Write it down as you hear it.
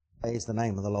Praise the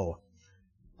name of the Lord.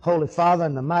 Holy Father,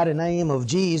 in the mighty name of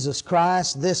Jesus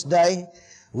Christ, this day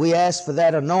we ask for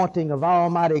that anointing of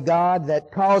Almighty God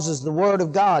that causes the Word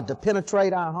of God to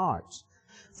penetrate our hearts.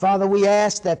 Father, we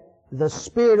ask that the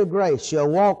Spirit of grace shall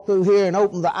walk through here and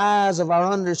open the eyes of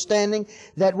our understanding,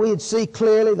 that we'd see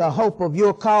clearly the hope of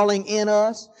your calling in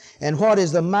us and what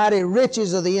is the mighty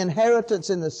riches of the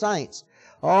inheritance in the saints.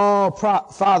 Oh,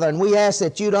 Father, and we ask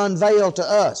that you'd unveil to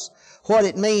us what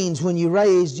it means when you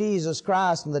raise Jesus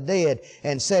Christ from the dead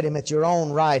and set Him at your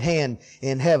own right hand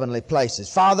in heavenly places.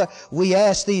 Father, we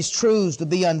ask these truths to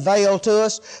be unveiled to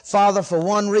us, Father, for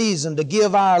one reason, to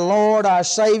give our Lord, our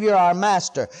Savior, our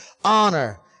Master,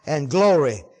 honor and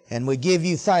glory. And we give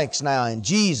you thanks now in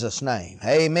Jesus' name.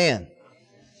 Amen.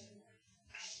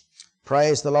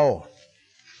 Praise the Lord.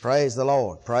 Praise the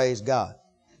Lord. Praise God.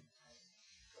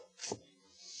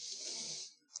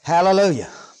 Hallelujah.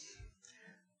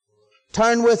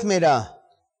 Turn with me to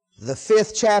the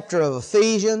 5th chapter of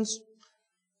Ephesians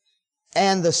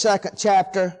and the 2nd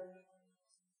chapter,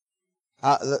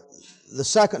 the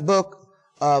 2nd book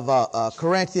of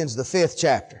Corinthians, the 5th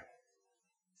chapter.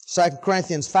 2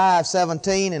 Corinthians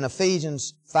 5:17 and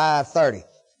Ephesians 5:30.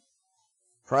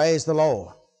 Praise the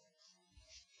Lord.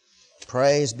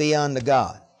 Praise be unto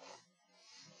God.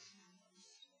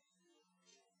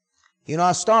 You know,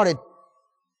 I started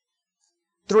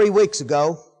 3 weeks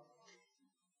ago,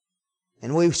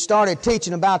 and we started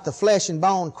teaching about the flesh and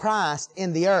bone Christ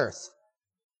in the earth.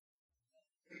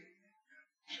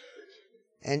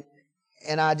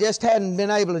 And I just hadn't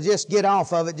been able to just get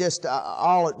off of it just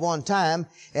all at one time.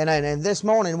 And this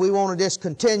morning we want to just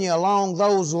continue along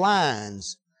those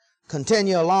lines.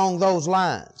 Continue along those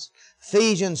lines.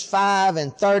 Ephesians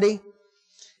 5:30.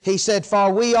 He said,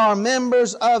 "For we are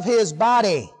members of His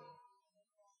body."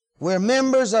 We're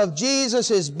members of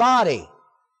Jesus' body,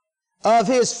 of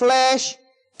His flesh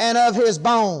and of His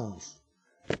bones.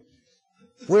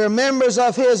 We're members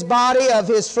of His body, of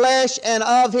His flesh and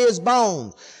of His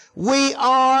bones. We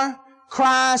are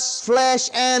Christ's flesh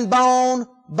and bone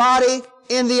body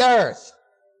in the earth.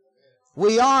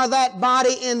 We are that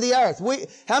body in the earth.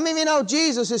 How many of you know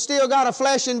Jesus has still got a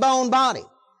flesh and bone body?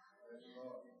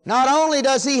 Not only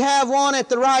does He have one at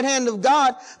the right hand of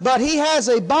God, but He has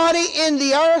a body in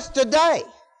the earth today.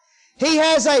 He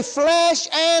has a flesh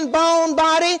and bone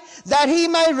body that He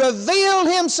may reveal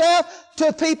Himself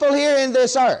to people here in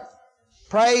this earth.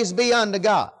 Praise be unto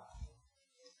God.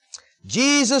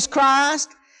 Jesus Christ,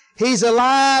 He's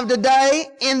alive today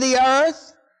in the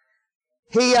earth.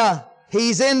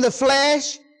 He's in the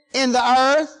flesh in the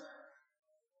earth.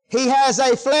 He has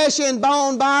a flesh and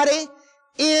bone body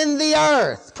in the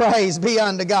earth. Praise be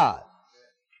unto God.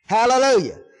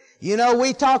 Hallelujah. You know,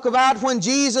 we talk about when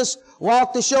Jesus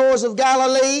walked the shores of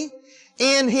Galilee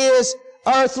in His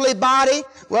earthly body.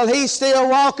 Well, He's still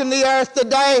walking the earth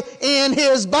today in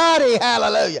His body.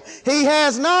 Hallelujah. He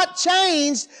has not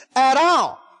changed at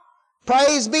all.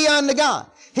 Praise be unto God.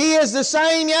 He is the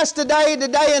same yesterday,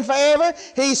 today, and forever.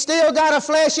 He's still got a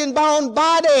flesh and bone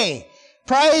body.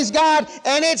 Praise God.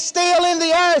 And it's still in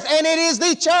the earth, and it is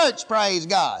the church. Praise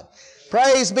God.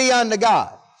 Praise be unto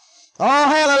God. Oh,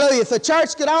 hallelujah. If the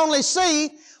church could only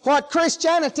see what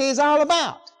Christianity is all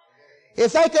about.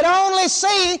 If they could only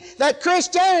see that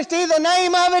Christianity, the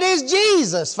name of it is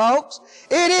Jesus, folks.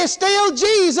 It is still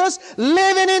Jesus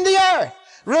living in the earth,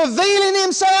 revealing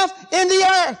Himself in the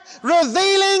earth,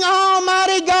 revealing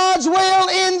Almighty God's will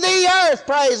in the earth.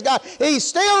 Praise God. He's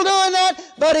still doing that,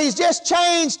 but He's just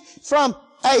changed from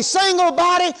a single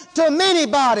body to many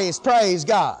bodies. Praise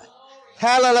God.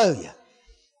 Hallelujah.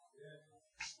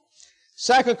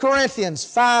 2 Corinthians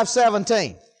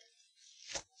 5:17.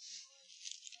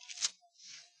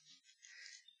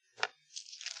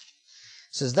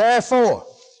 It says, "Therefore,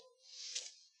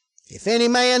 if any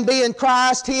man be in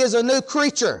Christ, he is a new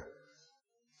creature.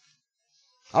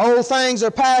 Old things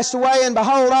are passed away, and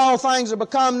behold, all things are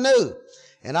become new.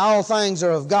 And all things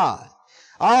are of God."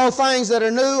 All things that are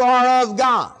new are of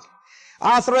God.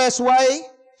 Authoress Way,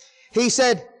 he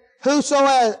said,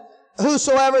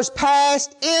 whosoever's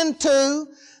passed into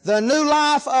the new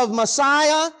life of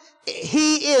Messiah,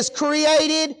 he is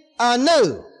created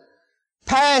anew.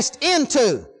 Passed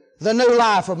into the new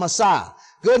life of Messiah.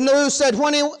 Good News said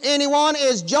when anyone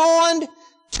is joined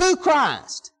to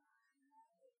Christ.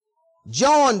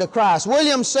 Joined to Christ.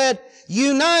 Williams said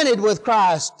united with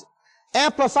Christ.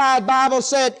 Amplified Bible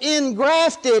said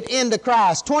engrafted into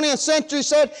Christ. 20th century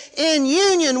said in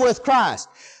union with Christ.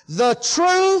 The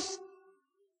truth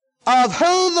of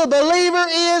who the believer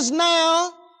is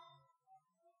now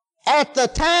at the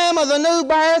time of the new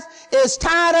birth is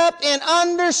tied up in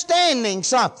understanding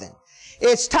something.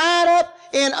 It's tied up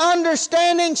in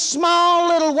understanding small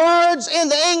little words in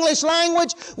the English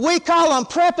language, we call them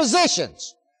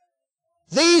prepositions.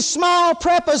 These small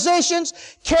prepositions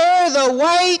carry the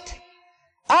weight.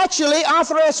 Actually,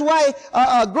 Arthur S. Way,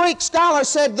 a Greek scholar,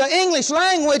 said the English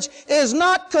language is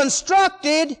not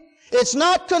constructed, it's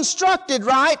not constructed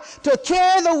right to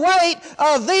carry the weight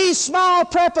of these small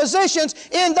prepositions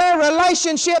in their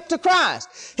relationship to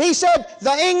Christ. He said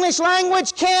the English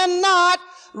language cannot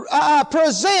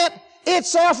present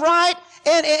itself right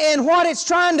in what it's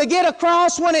trying to get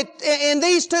across when in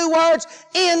these two words,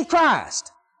 in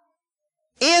Christ.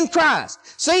 In Christ.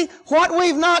 See, what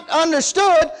we've not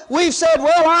understood, we've said,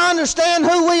 well, I understand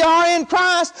who we are in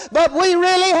Christ, but we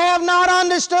really have not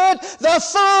understood the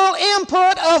full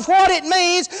input of what it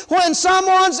means when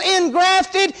someone's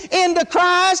engrafted into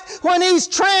Christ, when he's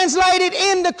translated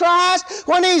into Christ,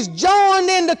 when he's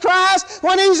joined into Christ,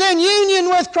 when he's in union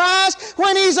with Christ,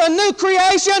 when he's a new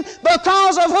creation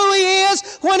because of who he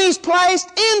is, when he's placed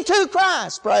into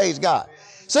Christ. Praise God.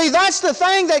 See, that's the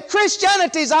thing that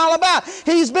Christianity is all about.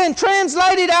 He's been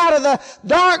translated out of the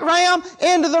dark realm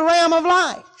into the realm of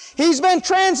light. He's been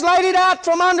translated out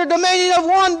from under dominion of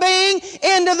one being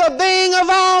into the being of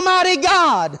Almighty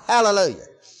God. Hallelujah.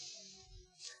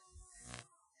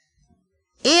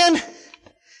 In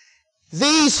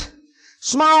these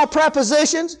small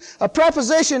prepositions, a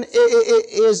preposition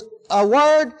is a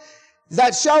word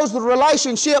that shows the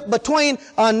relationship between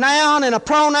a noun and a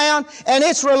pronoun and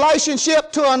its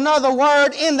relationship to another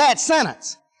word in that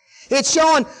sentence. It's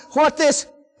showing what this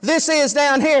is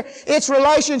down here, its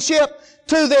relationship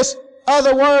to this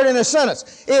other word in a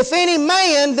sentence. If any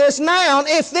man,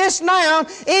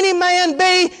 any man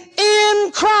be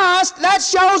in Christ, that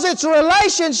shows its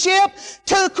relationship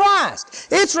to Christ.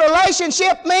 Its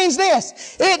relationship means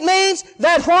this. It means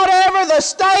that whatever the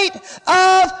state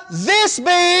of this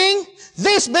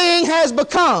being has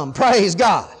become. Praise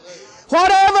God.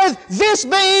 Whatever this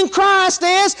being Christ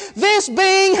is, this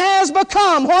being has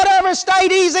become. Whatever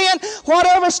state he's in,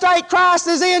 whatever state Christ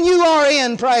is in, you are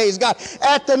in, praise God,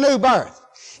 at the new birth.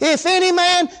 If any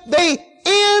man be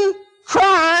in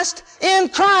Christ, then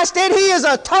he is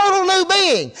a total new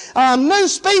being, a new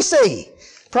species.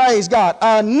 Praise God.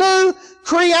 A new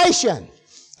creation.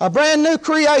 A brand new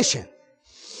creation.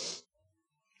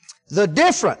 The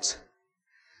difference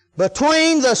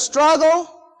between the struggle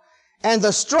and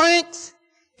the strength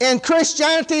in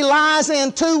Christianity lies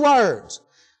in two words,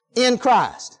 in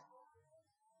Christ.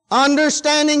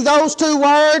 Understanding those two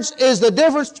words is the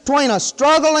difference between a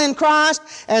struggle in Christ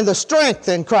and the strength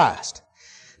in Christ.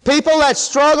 People that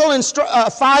struggle and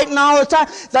fighting all the time,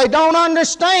 they don't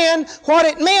understand what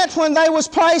it meant when they was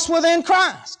placed within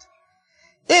Christ.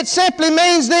 It simply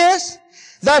means this,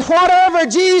 that whatever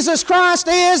Jesus Christ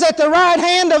is at the right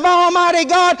hand of Almighty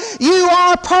God, you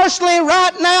are personally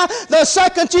right now, the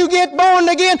second you get born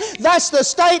again, that's the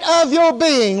state of your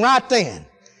being right then.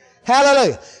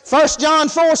 Hallelujah. 1 John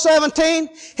 4:17,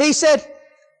 he said,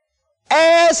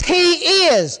 as he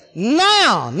is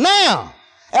now,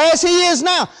 as he is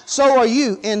now, so are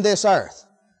you in this earth.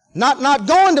 Not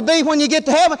going to be when you get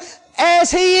to heaven, as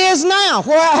he is now.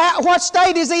 What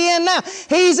state is he in now?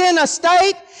 He's in a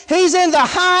state, he's in the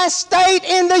highest state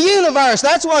in the universe.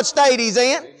 That's what state he's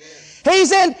in.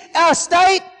 He's in a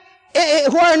state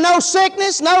where no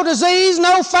sickness, no disease,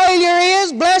 no failure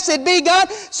is. Blessed be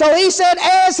God. So he said,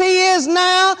 as he is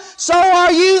now, so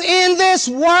are you in this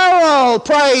world.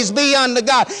 Praise be unto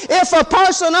God. If a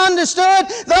person understood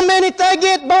the minute they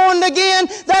get born again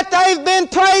that they've been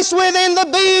placed within the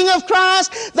being of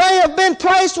Christ, they have been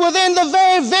placed within the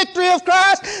very victory of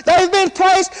Christ, they've been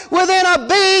placed within a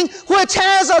being which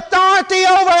has authority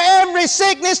over every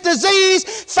sickness, disease,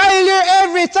 failure,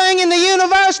 everything in the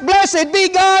universe. Blessed be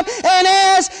God. And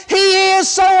as he is,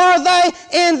 so are they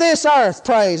in this earth.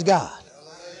 Praise God.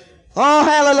 Oh,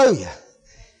 hallelujah.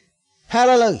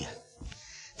 Hallelujah.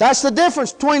 That's the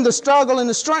difference between the struggle and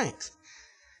the strength.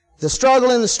 The struggle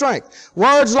and the strength.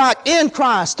 Words like in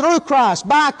Christ, through Christ,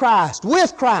 by Christ,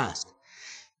 with Christ.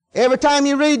 Every time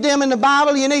you read them in the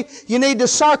Bible, you need to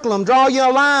circle them, draw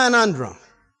your line under them.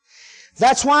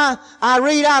 That's why I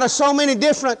read out of so many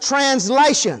different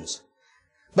translations.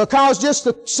 Because just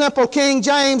the simple King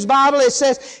James Bible, it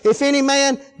says, if any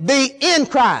man be in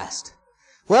Christ.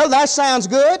 Well, that sounds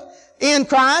good, in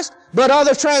Christ. But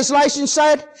other translations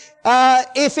said,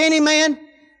 if any man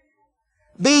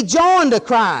be joined to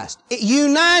Christ,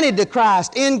 united to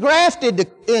Christ,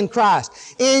 engrafted in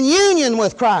Christ, in union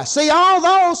with Christ. See, all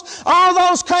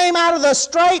those came out of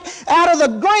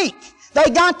the Greek. They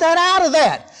got that out of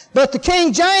that. But the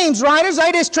King James writers,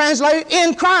 they just translated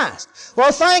in Christ.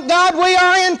 Well, thank God we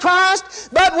are in Christ,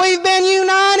 but we've been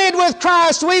united with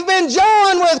Christ. We've been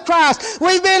joined with Christ.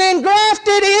 We've been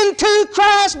engrafted into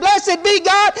Christ. Blessed be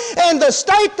God. And the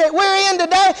state that we're in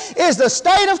today is the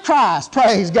state of Christ.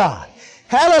 Praise God.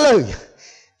 Hallelujah.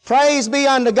 Praise be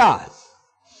unto God.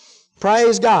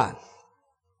 Praise God.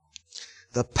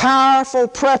 The powerful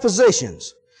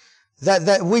prepositions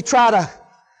that we try to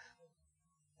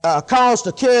cause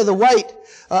to carry the weight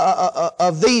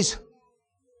of these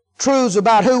truths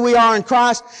about who we are in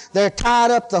Christ, they're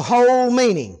tied up the whole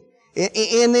meaning.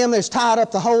 In them, there's tied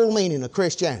up the whole meaning of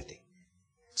Christianity.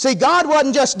 See, God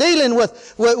wasn't just dealing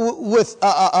with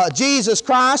Jesus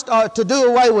Christ or to do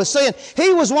away with sin.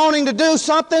 He was wanting to do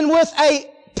something with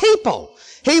a people.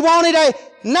 He wanted a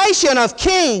nation of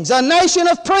kings, a nation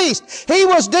of priests. He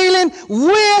was dealing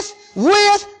with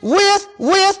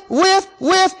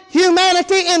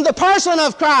humanity in the person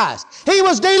of Christ. He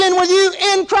was dealing with you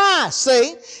in Christ,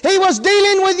 see? He was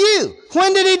dealing with you.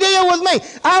 When did He deal with me?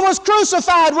 I was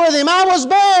crucified with Him. I was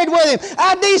buried with Him.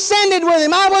 I descended with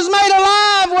Him. I was made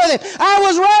alive with Him. I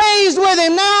was raised with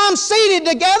Him. Now I'm seated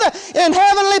together in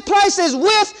heavenly places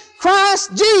with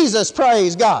Christ Jesus.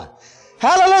 Praise God.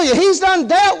 Hallelujah. He's done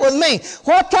dealt with me.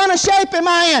 What kind of shape am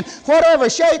I in? Whatever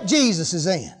shape Jesus is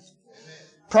in.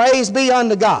 Praise be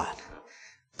unto God.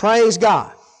 Praise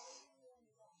God.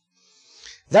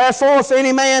 Therefore, if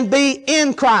any man be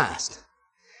in Christ.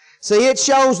 See, it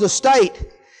shows the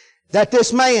state that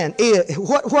this man is.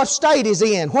 What state is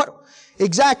he in? What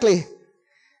exactly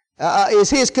is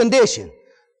his condition?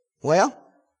 Well,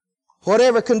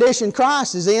 whatever condition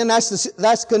Christ is in, that's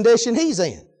the condition he's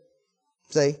in.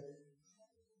 See?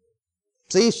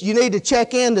 See, you need to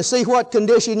check in to see what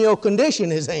condition your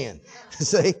condition is in.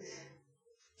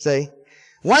 See?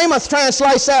 Weymouth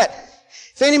translates that.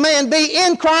 If any man be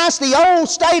in Christ, the old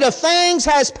state of things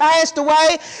has passed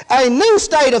away. A new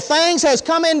state of things has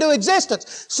come into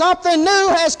existence. Something new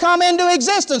has come into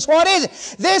existence. What is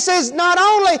it? This is not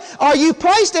only are you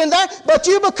placed in there, but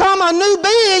you become a new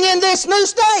being in this new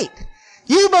state.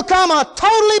 You become a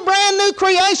totally brand new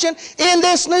creation in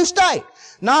this new state.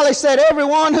 Knowledge said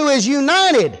everyone who is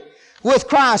united with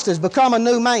Christ has become a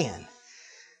new man.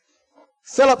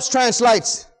 Phillip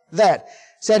translates that.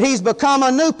 Said he's become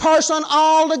a new person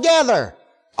altogether.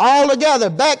 Altogether.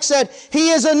 Beck said he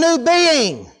is a new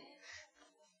being.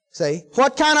 See,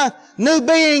 what kind of new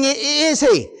being is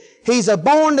he? He's a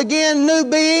born again new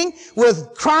being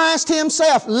with Christ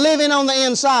Himself living on the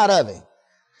inside of him.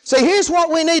 See, here's what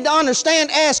we need to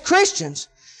understand as Christians.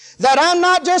 That I'm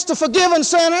not just a forgiven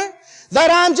sinner.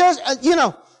 That I'm just,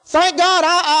 thank God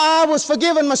I was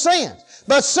forgiven my sins.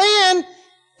 But sin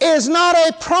is not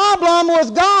a problem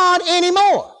with God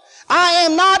anymore. I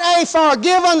am not a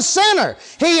forgiven sinner.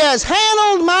 He has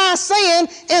handled my sin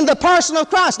in the person of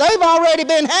Christ. They've already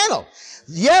been handled.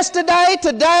 Yesterday,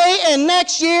 today, and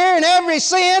next year, and every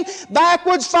sin,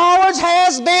 backwards, forwards,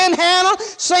 has been handled.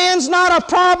 Sin's not a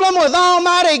problem with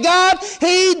Almighty God.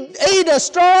 He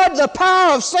destroyed the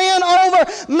power of sin over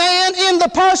man in the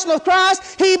person of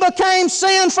Christ. He became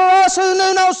sin for us who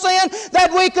knew no sin,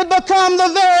 that we could become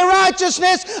the very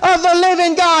righteousness of the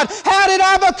living God. How did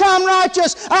I become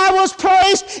righteous? I was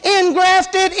placed,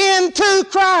 engrafted into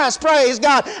Christ, praise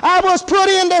God. I was put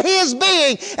into His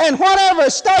being, and whatever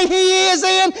state He is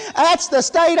in, that's the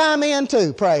state I'm in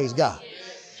too, praise God.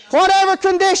 Whatever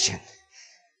condition,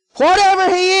 whatever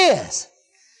He is,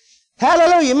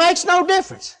 hallelujah, makes no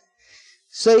difference.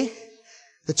 See,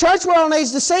 the church world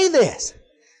needs to see this.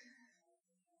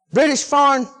 British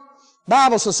Foreign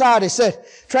Bible Society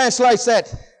translates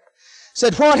that,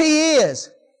 said what He is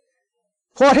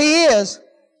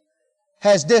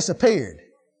has disappeared.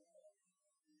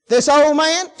 This old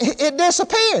man, it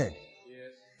disappeared.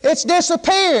 It's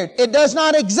disappeared. It does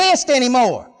not exist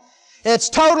anymore. It's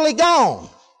totally gone.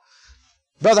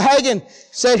 Brother Hagin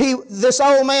said this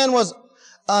old man was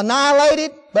annihilated,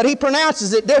 but he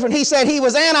pronounces it different. He said he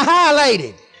was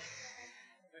annihilated.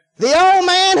 The old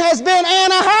man has been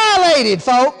annihilated,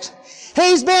 folks.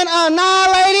 He's been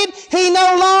annihilated. He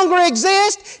no longer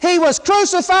exists. He was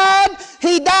crucified.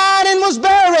 He died and was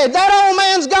buried. That old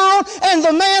man's gone, and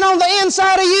the man on the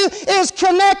inside of you is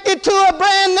connected to a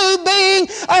brand new being,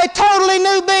 a totally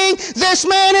new being. This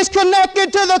man is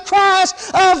connected to the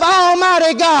Christ of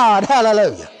Almighty God.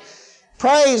 Hallelujah.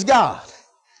 Praise God.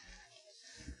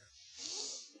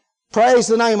 Praise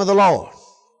the name of the Lord.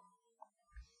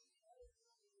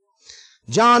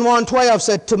 John 1:12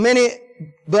 said,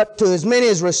 but to as many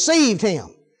as received Him.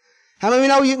 How many of you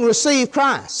know you can receive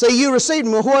Christ? See, you received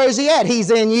Him. Well, where is He at? He's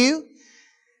in you.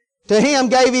 To Him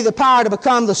gave He the power to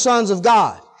become the sons of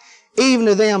God. even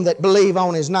to them that believe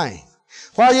on His name.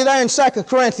 While you're there in 2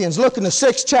 Corinthians, look in the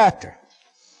 6th chapter.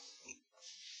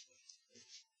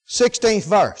 16th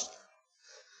verse.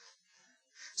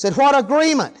 It said, what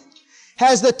agreement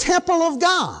has the temple of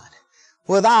God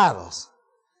with idols?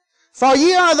 For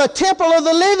ye are the temple of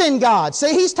the living God.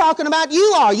 See, he's talking about you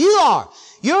are.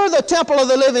 You're the temple of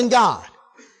the living God.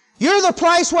 You're the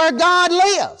place where God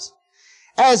lives.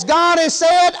 As God has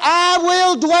said, I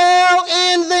will dwell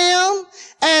in them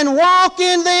and walk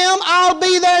in them. I'll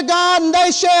be their God and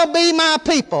they shall be my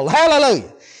people.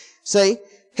 Hallelujah. See,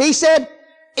 he said,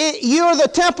 you're the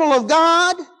temple of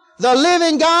God, the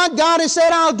living God. God has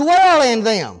said, I'll dwell in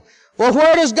them. Well,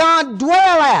 where does God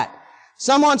dwell at?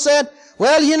 Someone said,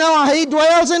 well, He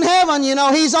dwells in heaven.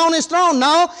 He's on His throne.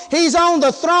 No, He's on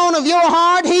the throne of your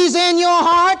heart. He's in your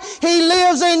heart. He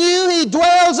lives in you. He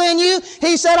dwells in you.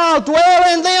 He said, I'll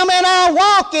dwell in them and I'll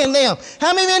walk in them.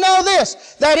 How many of you know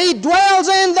this? That He dwells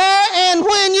in there, and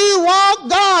when you walk,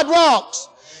 God walks.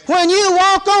 When you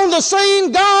walk on the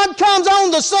scene, God comes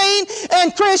on the scene,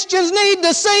 and Christians need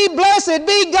to see, blessed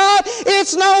be God,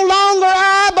 it's no longer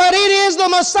I, but it is the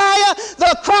Messiah,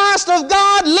 the Christ of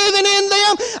God living in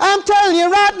them. I'm telling you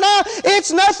right now,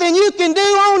 it's nothing you can do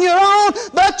on your own,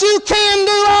 but you can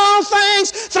do all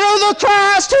things through the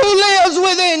Christ who lives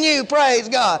within you, praise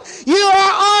God. You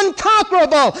are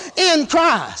unconquerable in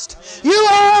Christ. You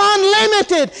are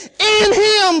unlimited in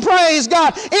Him, praise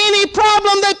God. Any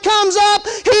problem that comes up,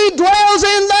 He dwells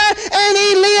in there and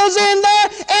He lives in there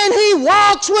and He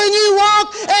walks when you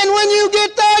walk, and when you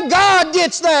get there, God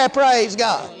gets there, praise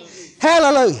God.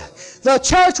 Hallelujah. The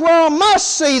church world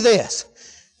must see this.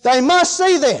 They must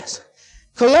see this.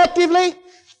 Collectively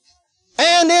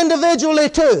and individually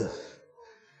too.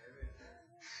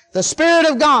 The Spirit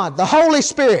of God, the Holy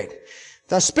Spirit,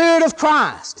 the Spirit of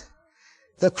Christ,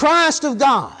 the Christ of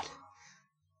God.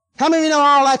 How many of you know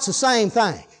all that's the same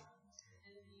thing?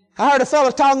 I heard a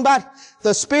fellow talking about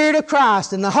the Spirit of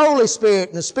Christ and the Holy Spirit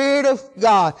and the Spirit of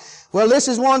God. Well, this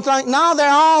is one thing. No,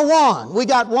 they're all one. We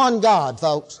got one God,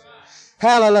 folks.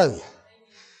 Hallelujah.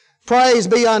 Praise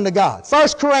be unto God. 1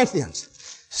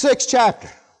 Corinthians, 6th chapter.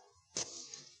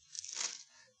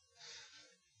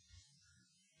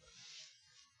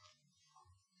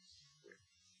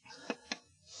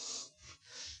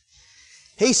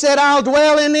 He said, I'll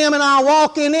dwell in them and I'll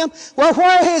walk in them. Well,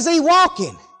 where is He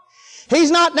walking? He's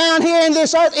not down here in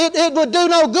this earth. It would do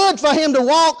no good for Him to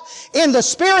walk in the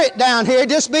Spirit down here,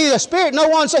 just be the Spirit. No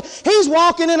one said, He's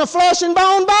walking in a flesh and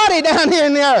bone body down here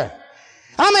in the earth.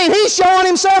 I mean, He's showing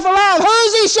Himself alive.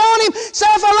 Who's He showing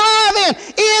Himself alive in?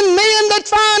 In men that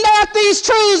find out these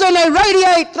truths and they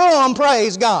radiate through them,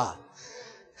 praise God.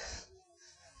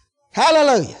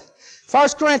 Hallelujah. 1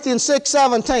 Corinthians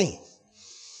 6:17.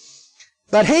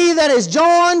 But he that is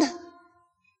joined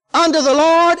unto the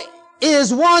Lord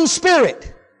is one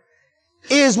spirit.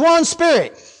 Is one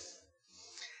spirit.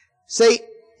 See,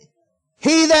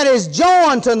 he that is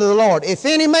joined unto the Lord, if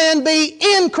any man be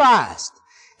in Christ,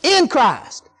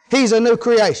 he's a new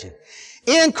creation.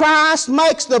 In Christ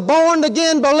makes the born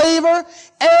again believer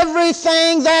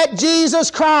everything that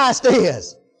Jesus Christ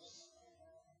is.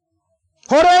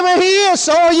 Whatever He is,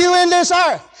 so are you in this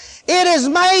earth. It has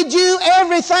made you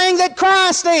everything that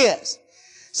Christ is.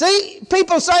 See,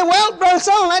 people say, well, Brother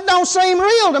Sutherlin, that don't seem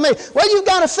real to me. Well, you've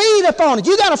got to feed upon it.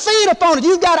 You've got to feed upon it.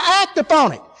 You've got to act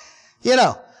upon it.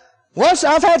 Well, so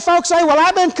I've had folks say, well,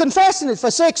 I've been confessing it for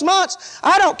 6 months.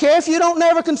 I don't care if you don't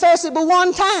never confess it but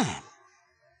one time.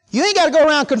 You ain't got to go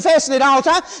around confessing it all the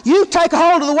time. You take a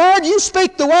hold of the Word, you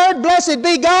speak the Word, blessed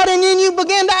be God, and then you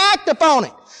begin to act upon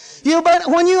it.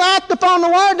 When you act upon the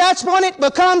Word, that's when it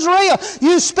becomes real.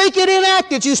 You speak it,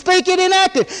 enact it. You speak it,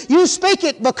 enact it. You speak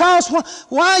it because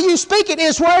while you speak it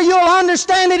is where you'll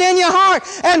understand it in your heart.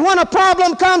 And when a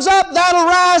problem comes up, that'll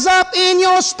rise up in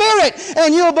your spirit.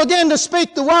 And you'll begin to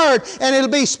speak the Word, and it'll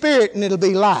be spirit and it'll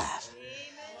be life.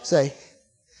 See?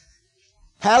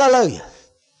 Hallelujah.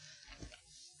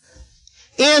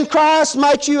 In Christ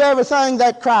makes you everything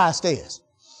that Christ is.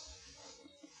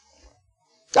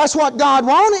 That's what God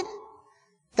wanted.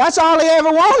 That's all He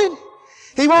ever wanted.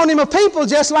 He wanted a people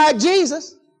just like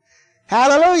Jesus.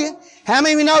 Hallelujah. How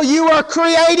many of you know you are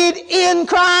created in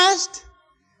Christ?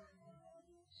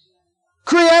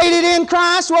 Created in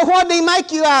Christ? Well, what did He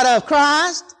make you out of?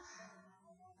 Christ?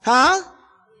 Huh?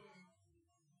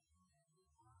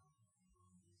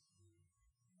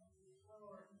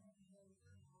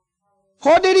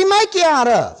 What did He make you out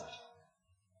of?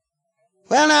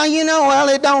 Well, now,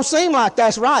 it don't seem like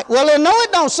that's right. Well, no,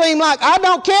 it don't seem like. I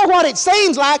don't care what it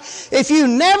seems like. If you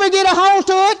never get a hold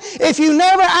to it, if you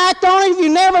never act on it, if you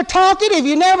never talk it, if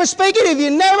you never speak it, if you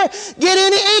never get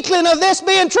any inkling of this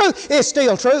being truth, it's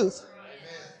still truth.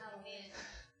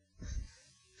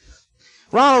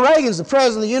 Ronald Reagan's the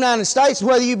President of the United States.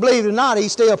 Whether you believe it or not,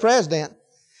 he's still President.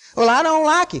 Well, I don't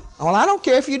like him. Well, I don't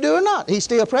care if you do or not. He's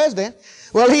still President.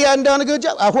 Well, he hasn't done a good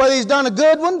job. Whether he's done a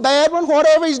good one, bad one,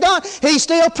 whatever he's done, he's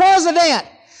still President.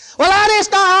 Well,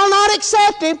 I'll not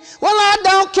accept him. Well, I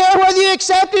don't care whether you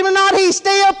accept him or not. He's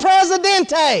still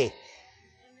Presidente.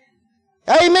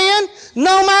 Amen?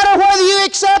 No matter whether you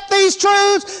accept these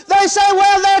truths, they say,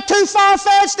 well, they're too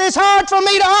far-fetched. It's hard for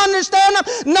me to understand them.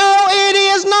 No, it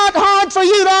is not hard for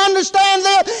you to understand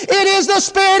them. It is the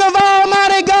Spirit of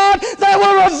Almighty God that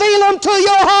will reveal them to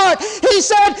your heart. He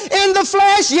said, in the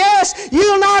flesh, yes,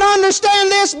 you'll not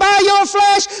understand this by your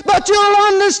flesh, but you'll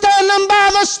understand them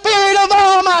by the Spirit of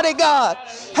Almighty God.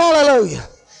 Hallelujah.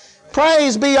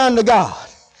 Praise be unto God.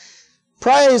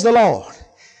 Praise the Lord.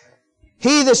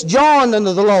 He that's joined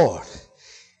unto the Lord.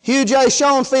 Hugh J.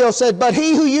 Schoenfield said, but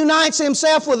he who unites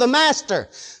himself with the Master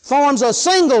forms a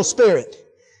single spirit.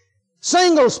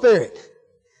 Single spirit.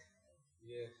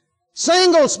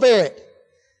 Single spirit.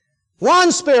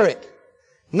 One spirit.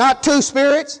 Not two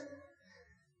spirits.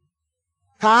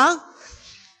 Huh?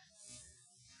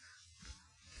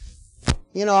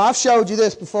 You know, I've showed you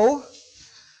this before.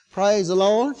 Praise the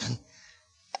Lord.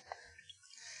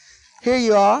 Here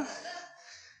you are.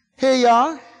 Here you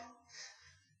are.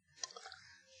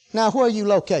 Now, where are you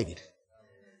located?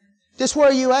 Just where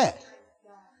are you at?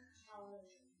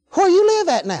 Where you live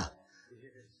at now?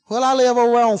 Well, I live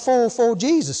over on 404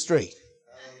 Jesus Street.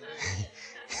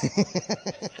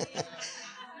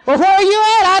 But where are you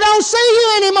at? I don't see you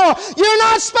anymore. You're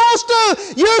not supposed to.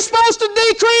 You're supposed to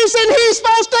decrease and He's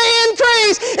supposed to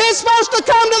increase. It's supposed to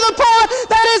come to the point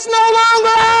that it's no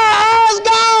longer I's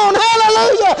gone.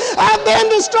 Hallelujah. I've been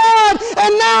destroyed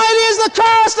and now it is the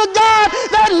Christ of God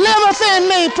that liveth in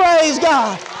me. Praise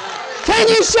God. Can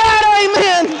you shout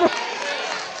amen?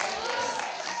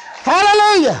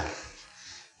 Hallelujah.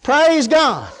 Praise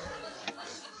God.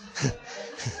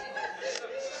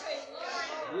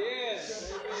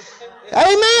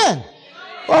 Amen.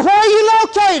 Well, where are you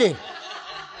located?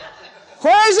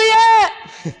 Where's he at?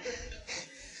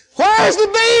 Where's the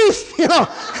beef? You know,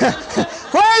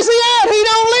 where's he at? He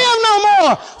don't live no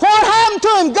more. What happened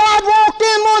to him? God walked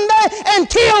in one day and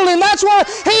killed him. That's why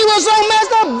he was so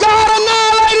messed up. God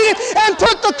annihilated him and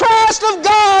put the Christ of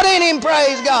God in him.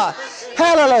 Praise God.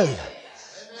 Hallelujah.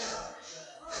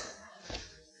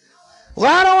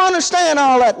 Well, I don't understand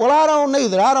all that. Well, I don't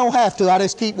neither. I don't have to. I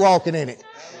just keep walking in it.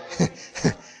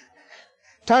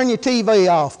 Turn your TV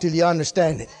off till you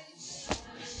understand it.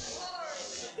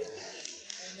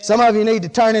 Some of you need to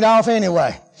turn it off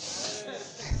anyway.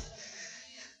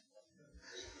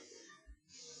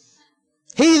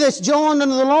 He that's joined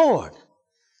unto the Lord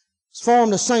has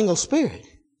formed a single spirit.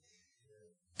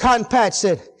 Cotton Patch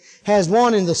said, has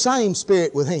one and the same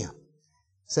spirit with him.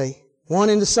 See, one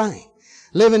and the same.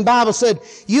 Living Bible said,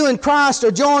 you and Christ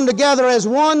are joined together as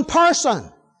one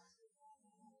person.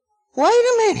 Wait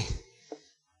a minute.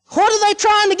 What are they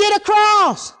trying to get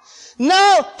across?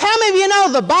 No. How many of you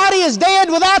know the body is dead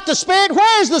without the spirit?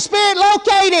 Where is the spirit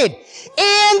located?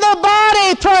 In the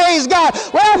body, praise God.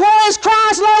 Well, where is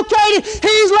Christ located?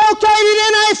 He's located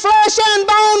in a flesh and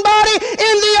bone body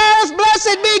in the earth.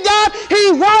 Blessed be God.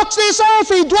 He walks this earth.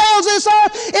 He dwells this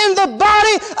earth in the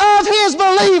body of His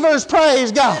believers,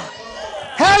 praise God.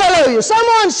 Hallelujah.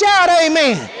 Someone shout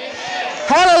amen.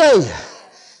 Hallelujah.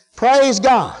 Praise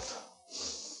God.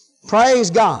 Praise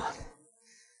God.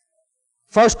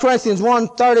 1 Corinthians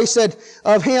 1:30 said,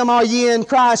 of Him are ye in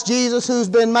Christ Jesus, who's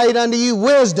been made unto you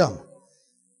wisdom,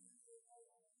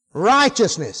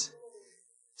 righteousness,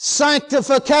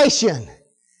 sanctification,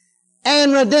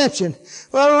 and redemption.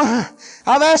 Well,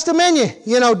 I've asked a many,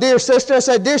 dear sister, I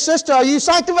said, dear sister, are you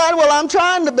sanctified? Well, I'm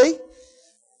trying to be.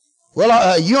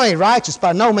 Well, you ain't righteous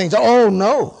by no means. Oh,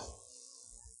 no.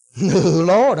 No,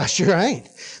 Lord, I sure ain't.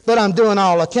 But I'm doing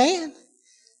all I can.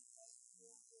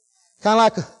 Kind of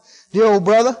like a dear old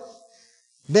brother.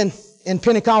 Been in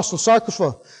Pentecostal circles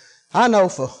for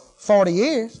 40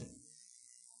 years.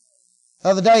 The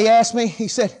other day he asked me, he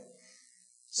said,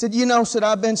 said,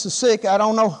 I've been so sick, I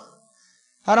don't know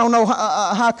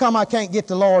how come I can't get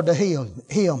the Lord to heal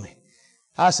me.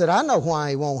 I said, I know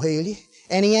why He won't heal you,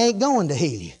 and He ain't going to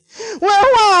heal you. Well,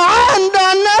 I hadn't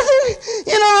done nothing.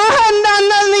 I hadn't done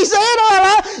nothing. He said,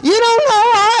 you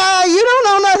don't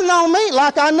know nothing on me,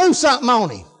 like I knew something on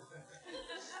Him.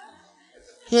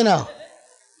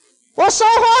 Well, so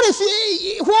what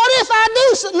if I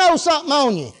do know something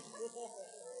on you?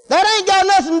 That ain't got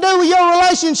nothing to do with your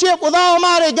relationship with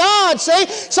Almighty God, see?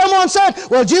 Someone said,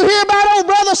 well, did you hear about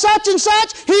old brother such and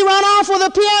such? He run off with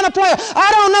a piano player.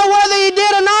 I don't know whether he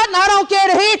did or not, and I don't care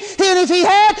to hear. And if he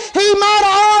had, he might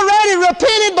have already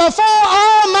repented before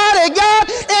Almighty God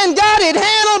and got it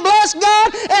handled, bless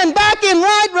God, and back in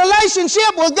right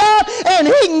relationship with God, and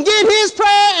he can get his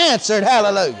prayer answered.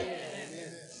 Hallelujah.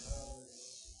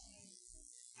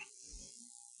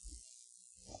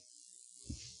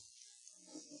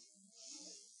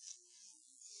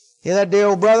 Hear that dear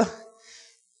old brother?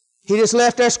 He just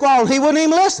left there squalling. He wouldn't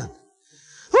even listen.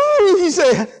 Ooh, he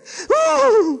said,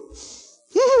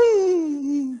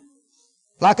 ooh.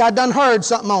 Like I done heard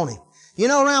something on him. You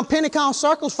know, around Pentecost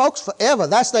circles, folks, forever,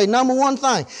 that's their number one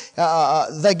thing.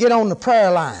 They get on the prayer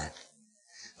line.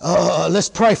 Let's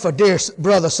pray for dear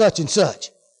brother such and such.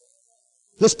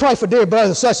 Let's pray for dear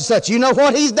brother such and such. You know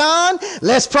what he's done?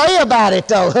 Let's pray about it,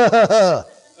 though.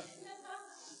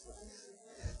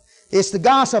 It's the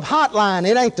gossip hotline.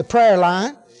 It ain't the prayer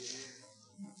line.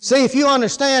 See, if you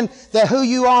understand that who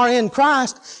you are in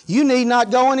Christ, you need not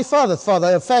go any further. For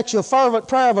the effectual fervent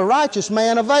prayer of a righteous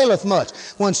man availeth much.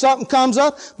 When something comes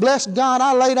up, bless God,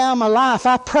 I lay down my life.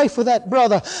 I pray for that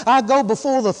brother. I go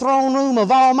before the throne room of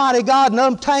Almighty God and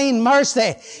obtain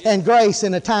mercy and grace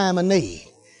in a time of need.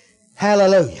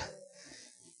 Hallelujah.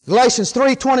 Galatians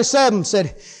 3:27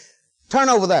 said, turn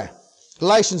over there.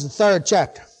 Galatians, the 3rd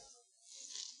chapter.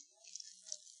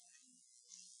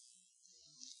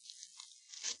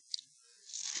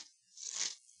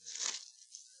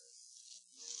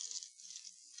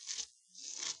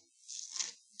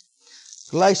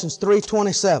 Galatians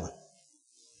 3:27.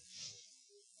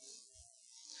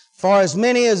 For as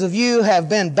many as of you have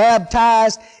been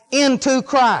baptized into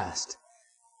Christ,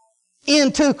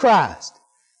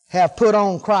 have put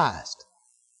on Christ.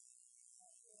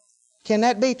 Can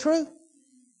that be true?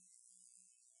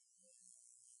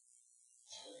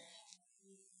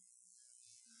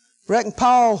 Reckon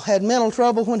Paul had mental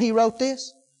trouble when he wrote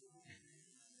this?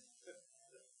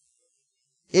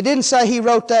 It didn't say he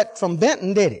wrote that from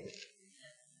Benton, did it?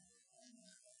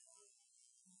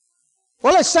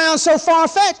 Well, it sounds so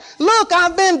far-fetched. Look,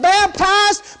 I've been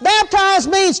baptized. Baptized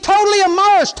means totally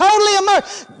immersed, totally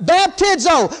immersed.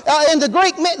 Baptizo, in the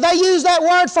Greek, they use that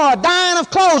word for a dyeing of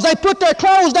clothes. They put their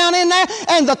clothes down in there,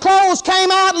 and the clothes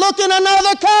came out looking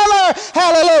another color.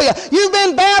 Hallelujah. You've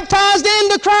been baptized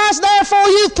into Christ, therefore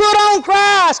you've put on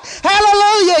Christ.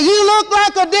 Hallelujah. You look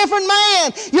like a different man.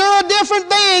 You're a different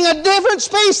being, a different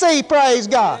species, praise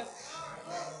God.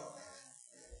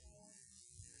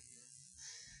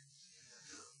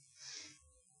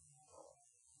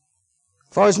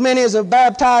 For as many as have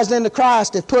baptized into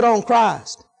Christ have put on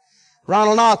Christ.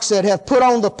 Ronald Knox said, have put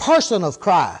on the person of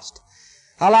Christ.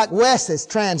 I like West's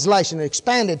translation,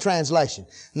 expanded translation.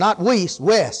 Not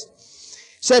West.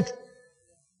 Said,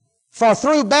 for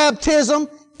through baptism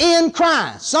in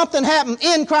Christ. Something happened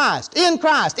in Christ, in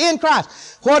Christ, in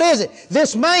Christ. What is it?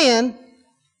 This man,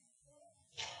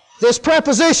 this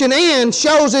preposition in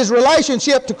shows his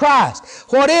relationship to Christ.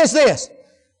 What is this?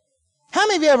 How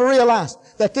many of you ever realized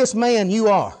that this man you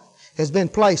are has been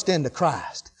placed into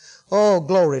Christ? Oh,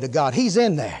 glory to God. He's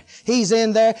in there. He's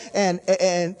in there,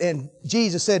 and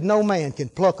Jesus said, no man can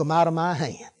pluck him out of my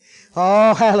hand.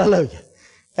 Oh, hallelujah.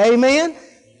 Amen?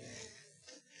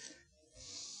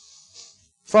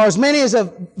 For as many as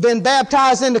have been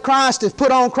baptized into Christ have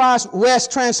put on Christ.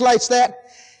 West translates that.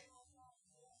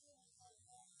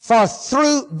 For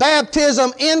through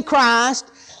baptism in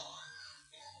Christ,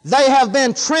 they have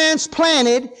been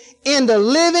transplanted into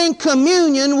living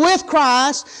communion with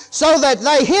Christ, so that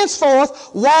they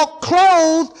henceforth walk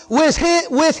clothed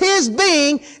with His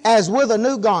being as with a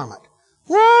new garment.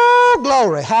 Woo,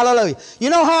 glory, hallelujah. You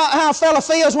know how a fella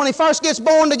feels when he first gets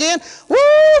born again? Woo,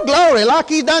 glory, like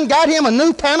he done got him a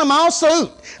new Panama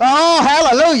suit. Oh,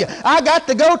 hallelujah. I got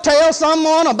to go tell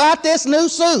someone about this new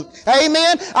suit.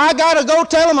 Amen. I got to go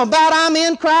tell him about I'm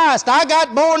in Christ. I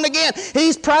got born again.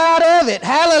 He's proud of it.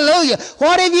 Hallelujah.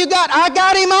 What have you got? I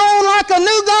got him on like a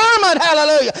new garment.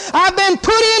 Hallelujah. I've been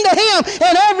put into him,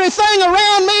 and everything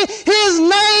around me, his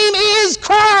name is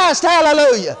Christ.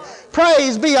 Hallelujah.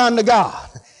 Praise be unto God.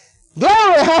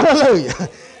 Glory, hallelujah.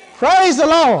 Praise the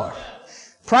Lord.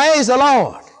 Praise the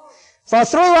Lord. For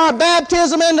through our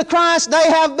baptism into Christ, they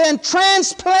have been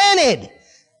transplanted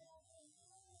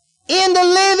into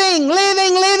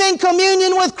living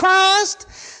communion with Christ,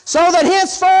 so that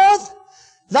henceforth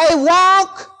they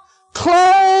walk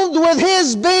clothed with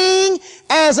His being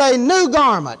as a new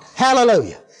garment.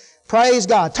 Hallelujah. Praise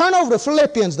God. Turn over to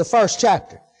Philippians, the 1st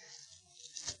chapter.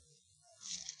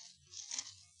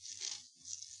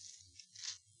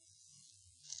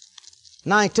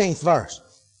 19th verse.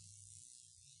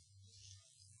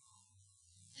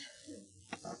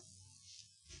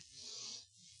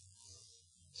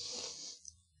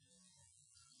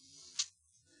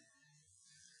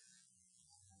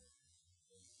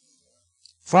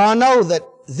 For I know that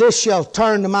this shall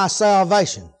turn to my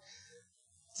salvation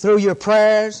through your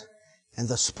prayers and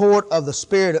the support of the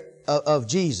Spirit of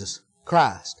Jesus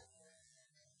Christ,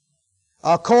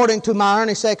 according to my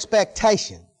earnest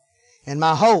expectation and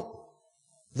my hope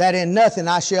that in nothing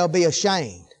I shall be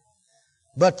ashamed,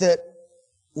 but that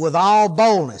with all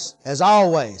boldness, as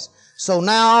always, so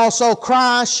now also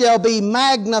Christ shall be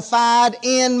magnified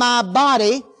in my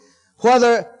body,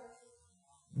 whether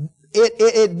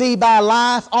it be by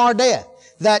life or death.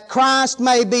 That Christ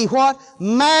may be what?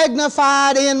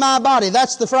 Magnified in my body.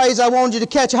 That's the phrase I wanted you to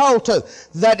catch a hold to.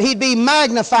 That He'd be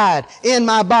magnified in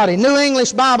my body. New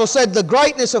English Bible said the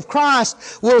greatness of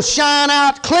Christ will shine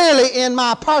out clearly in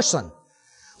my person.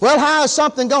 Well, how is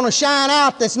something going to shine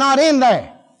out that's not in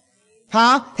there?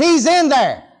 Huh? He's in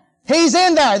there. He's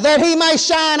in there that He may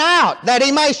shine out. That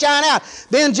He may shine out.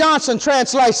 Ben Johnson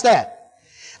translates that.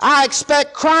 I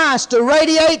expect Christ to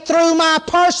radiate through my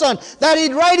person. That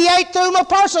He'd radiate through my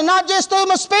person, not just through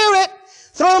my spirit,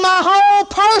 through my whole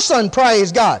person,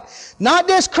 praise God. Not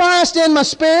just Christ in my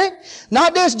spirit,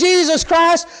 not just Jesus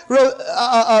Christ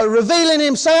revealing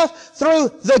Himself through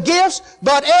the gifts,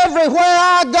 but everywhere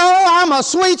I go, I'm a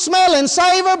sweet-smelling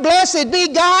savor. Blessed be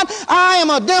God. I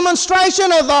am a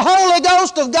demonstration of the Holy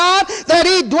Ghost of God, that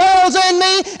He dwells in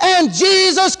me, and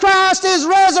Jesus Christ is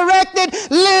resurrected,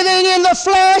 living in the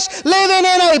flesh, living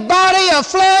in a body of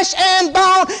flesh and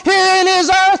bone here in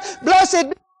His earth. Blessed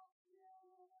be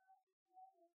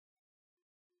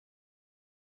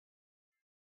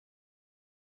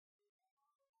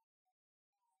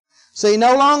See,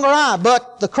 no longer I,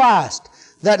 but the Christ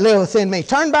that liveth in me.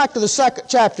 Turn back to the 2nd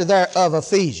chapter there of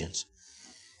Ephesians.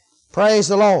 Praise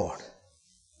the Lord.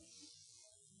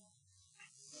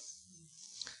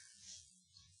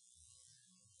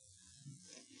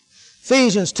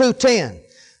 Ephesians 2:10.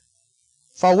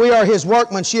 For we are His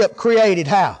workmanship created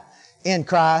how? In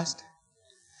Christ.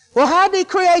 Well, how did He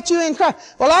create you in Christ?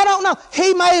 Well, I don't know.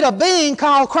 He made a being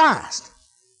called Christ.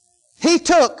 He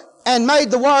took and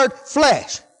made the Word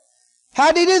flesh. How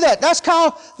did He do that? That's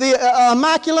called the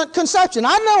Immaculate Conception.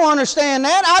 I don't understand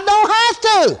that. I don't have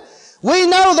to. We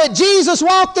know that Jesus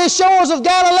walked the shores of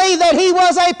Galilee, that He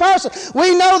was a person.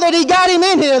 We know that He got Him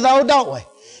in here though, don't we?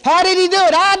 How did He do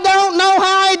it? I don't know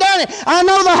how He done it. I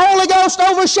know the Holy Ghost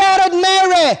overshadowed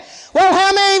Mary. Well,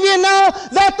 how many of you know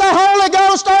that the Holy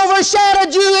Ghost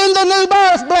overshadowed you in the new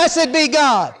birth? Blessed be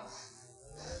God.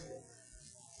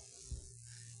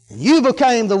 And you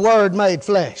became the Word made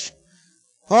flesh.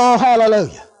 Oh,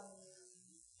 hallelujah.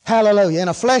 Hallelujah. In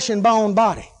a flesh and bone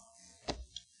body.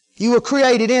 You were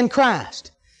created in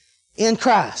Christ. In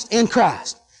Christ. In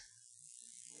Christ.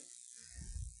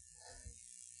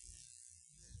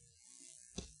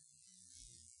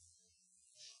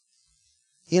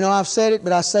 You know, I've said it,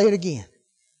 but I say it again.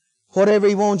 Whatever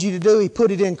He wants you to do, He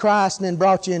put it in Christ and then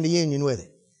brought you into union with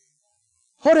it.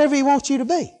 Whatever He wants you to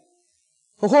be.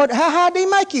 Well, how did He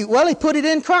make you? Well, He put it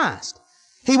in Christ.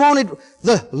 He wanted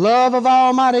the love of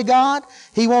Almighty God.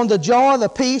 He wanted the joy, the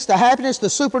peace, the happiness, the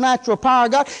supernatural power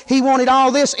of God. He wanted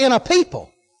all this in a people.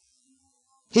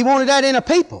 He wanted that in a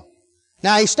people.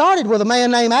 Now, He started with a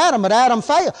man named Adam, but Adam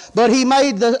failed. But He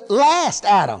made the last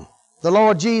Adam, the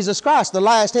Lord Jesus Christ, the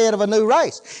last head of a new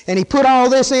race. And He put all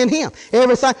this in Him.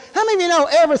 Everything. How many of you know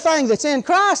everything that's in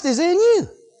Christ is in you?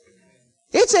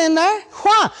 It's in there.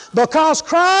 Why? Because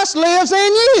Christ lives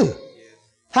in you.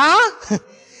 Huh?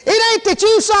 It ain't that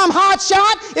you some hot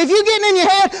shot. If you getting in your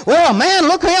head, well, man,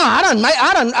 look here,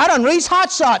 I done reached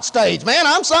hot shot stage, man.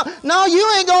 No,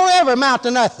 you ain't gonna ever amount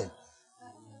to nothing.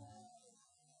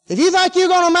 If you think you're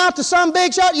gonna amount to some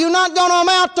big shot, you're not gonna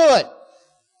amount to it.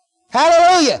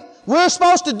 Hallelujah. We're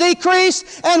supposed to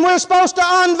decrease and we're supposed to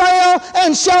unveil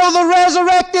and show the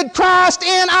resurrected Christ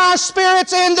in our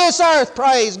spirits in this earth.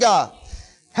 Praise God.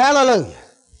 Hallelujah.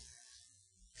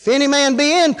 If any man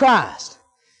be in Christ,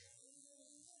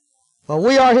 well,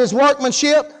 we are His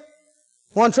workmanship.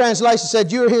 One translation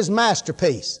said, you're His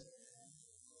masterpiece.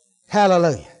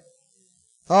 Hallelujah.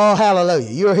 Oh, hallelujah.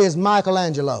 You're His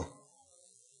Michelangelo.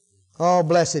 Oh,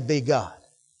 blessed be God.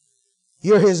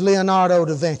 You're His Leonardo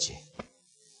da Vinci.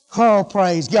 Oh,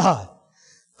 praise God.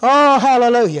 Oh,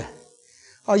 hallelujah.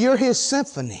 Oh, you're His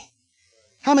symphony.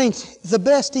 I mean, the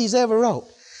best He's ever wrote.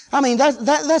 I mean,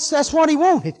 that's what He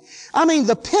wanted. I mean,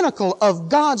 the pinnacle of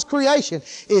God's creation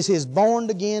is His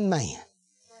born-again man.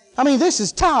 I mean, this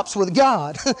is tops with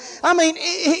God. I mean,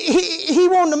 he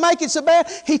wanted to make it so bad,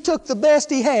 He took the best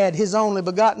He had, His only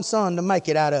begotten Son, to make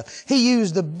it out of. He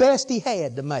used the best He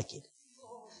had to make it.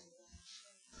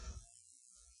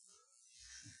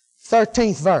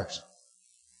 13th verse.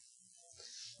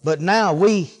 But now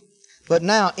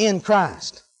in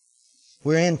Christ,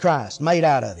 we're in Christ, made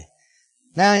out of it.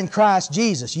 Now in Christ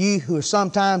Jesus, you who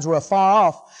sometimes were afar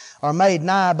off are made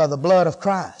nigh by the blood of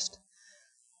Christ.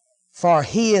 For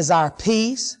He is our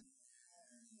peace,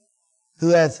 who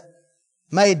hath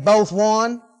made both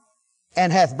one,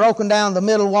 and hath broken down the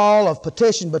middle wall of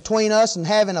partition between us, and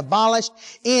having abolished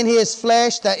in His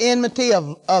flesh the enmity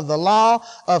of the law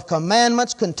of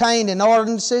commandments contained in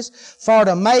ordinances, for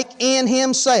to make in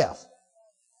Himself.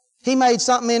 He made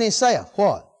something in Himself.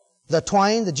 What? The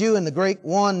twain, the Jew and the Greek,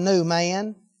 one new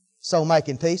man, so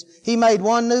making peace. He made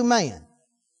one new man.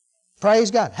 Praise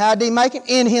God. How did He make him?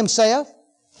 In Himself.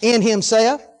 In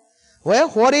Himself. Well,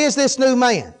 what is this new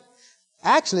man?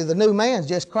 Actually, the new man's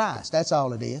just Christ. That's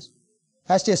all it is.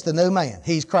 That's just the new man.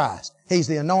 He's Christ. He's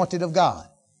the anointed of God.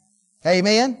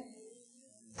 Amen?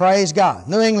 Praise God.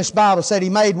 New English Bible said He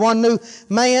made one new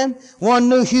man, one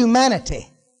new humanity.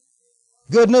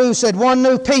 Good News said one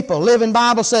new people. Living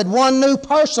Bible said one new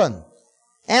person.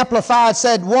 Amplified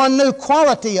said one new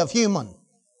quality of humanity.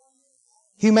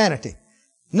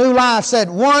 New Life said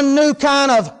one new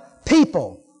kind of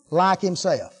people like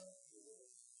Himself.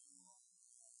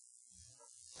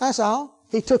 That's all.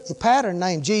 He took the pattern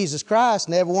named Jesus Christ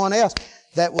and everyone else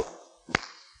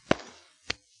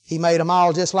He made them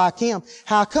all just like Him.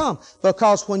 How come?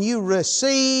 Because when you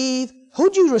receive,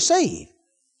 who'd you receive?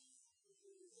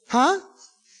 Huh?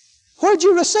 Where'd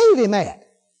you receive Him at?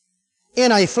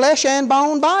 In a flesh and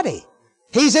bone body.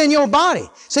 He's in your body.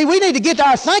 See, we need to get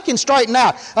our thinking straightened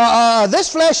out.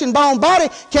 This flesh and bone body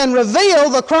can reveal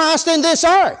the Christ in this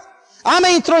earth. I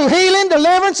mean, through healing,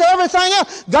 deliverance, everything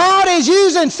else. God is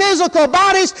using physical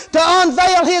bodies to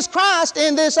unveil His Christ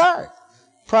in this earth.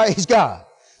 Praise God.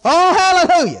 Oh,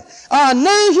 hallelujah. A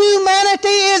new humanity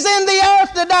is in the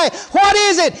earth today. What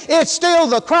is it? It's still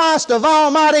the Christ of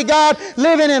Almighty God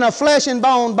living in a flesh and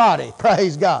bone body.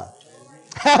 Praise God.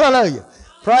 Hallelujah.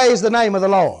 Praise the name of the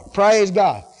Lord. Praise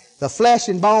God. The flesh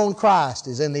and bone Christ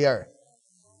is in the earth.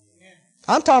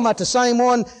 I'm talking about the same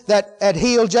one that had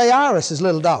healed Jairus'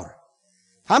 little daughter.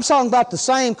 I'm talking about the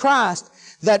same Christ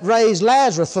that raised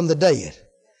Lazarus from the dead.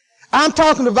 I'm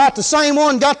talking about the same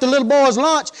one got the little boy's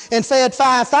lunch and fed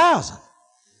 5,000.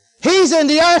 He's in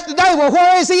the earth today. Well,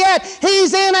 where is He at?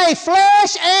 He's in a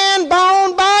flesh and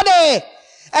bone body.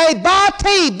 A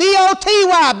body.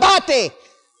 B-O-T-Y. Body.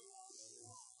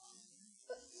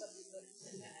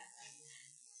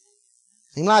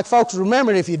 Seems like folks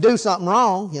remember it if you do something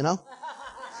wrong, you know.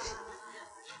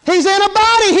 He's in a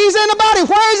body. He's in a body.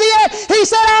 Where is He at? He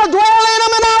said, I'll dwell in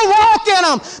them and I'll walk in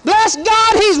them. Bless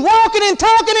God, He's walking and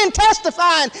talking and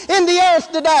testifying in the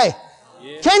earth today.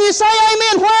 Yeah. Can you say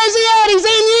amen? Where is He at? He's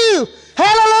in you.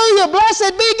 Hallelujah.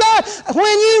 Blessed be God.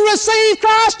 When you receive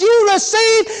Christ, you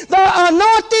receive the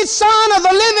anointed Son of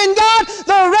the living God.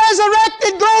 The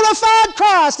resurrected, glorified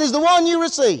Christ is the one you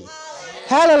receive.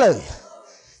 Hallelujah.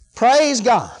 Praise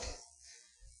God.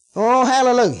 Oh,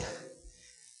 hallelujah.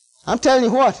 I'm telling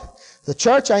you what, the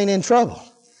church ain't in trouble.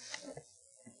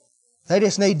 They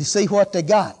just need to see what they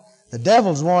got. The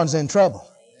devil's the one's in trouble.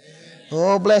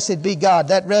 Oh, blessed be God.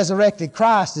 That resurrected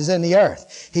Christ is in the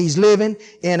earth. He's living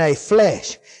in a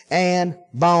flesh and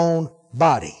bone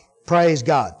body. Praise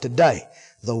God. Today,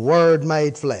 the Word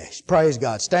made flesh. Praise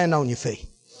God. Stand on your feet.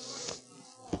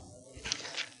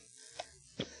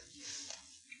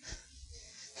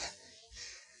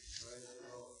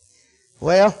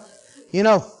 Well, you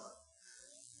know,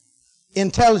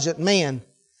 intelligent men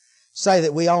say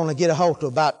that we only get a hold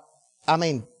of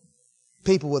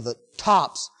people with the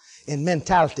tops in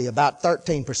mentality, about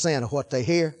 13% of what they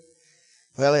hear.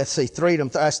 Well, let's see,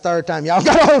 that's third time. Y'all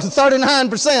got a hold of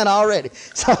 39% already.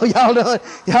 So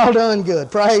y'all doing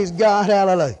good. Praise God.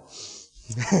 Hallelujah.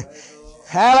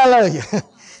 Hallelujah.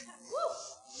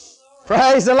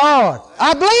 Praise the Lord.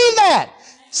 I believe that.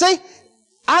 See,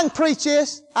 I can preach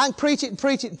this. I can preach it and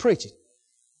preach it and preach it.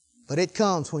 But it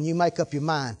comes when you make up your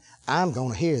mind, I'm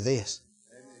going to hear this.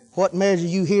 What measure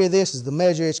you hear this is the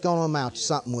measure it's going to amount to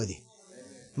something with you.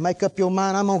 Make up your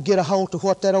mind, I'm going to get a hold of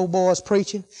what that old boy is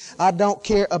preaching. I don't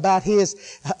care about his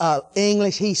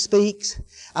English he speaks.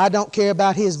 I don't care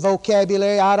about his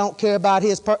vocabulary. I don't care about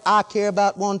I care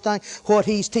about one thing, what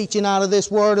he's teaching out of this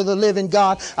Word of the living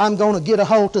God. I'm going to get a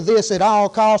hold of this at all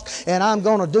costs, and I'm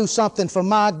going to do something for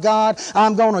my God.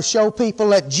 I'm going to show people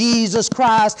that Jesus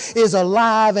Christ is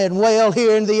alive and well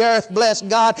here in the earth, bless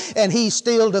God, and He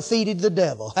still defeated the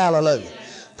devil. Hallelujah.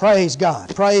 Praise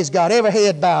God. Praise God. Every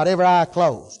head bowed, every eye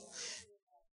closed.